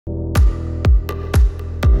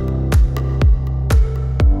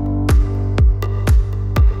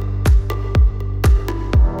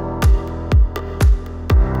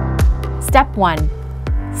Step 1.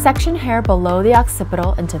 Section hair below the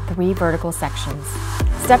occipital into 3 vertical sections.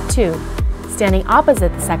 Step 2. Standing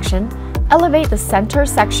opposite the section, elevate the center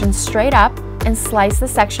section straight up and slice the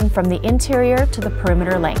section from the interior to the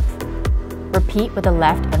perimeter length. Repeat with the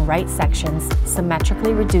left and right sections,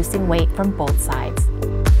 symmetrically reducing weight from both sides.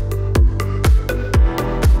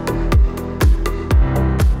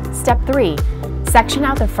 Step 3. Section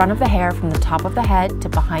out the front of the hair from the top of the head to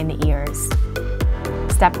behind the ears.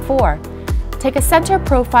 Step 4. Take a center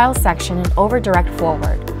profile section and over-direct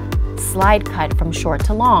forward. Slide cut from short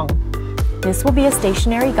to long. This will be a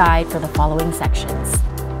stationary guide for the following sections.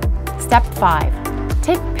 Step 5.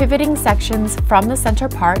 Take pivoting sections from the center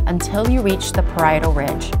part until you reach the parietal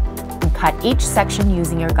ridge, and cut each section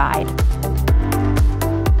using your guide.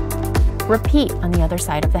 Repeat on the other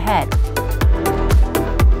side of the head.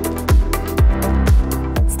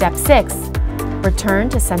 Step 6. Return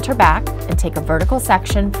to center back and take a vertical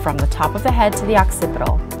section from the top of the head to the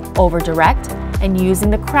occipital. Over-direct and using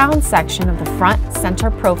the crown section of the front center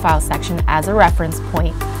profile section as a reference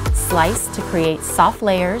point, slice to create soft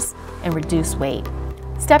layers and reduce weight.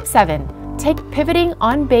 Step 7. Take pivoting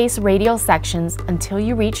on base radial sections until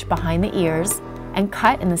you reach behind the ears and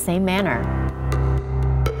cut in the same manner.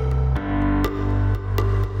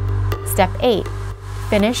 Step 8.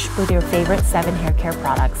 Finish with your favorite 7 hair care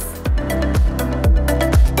products.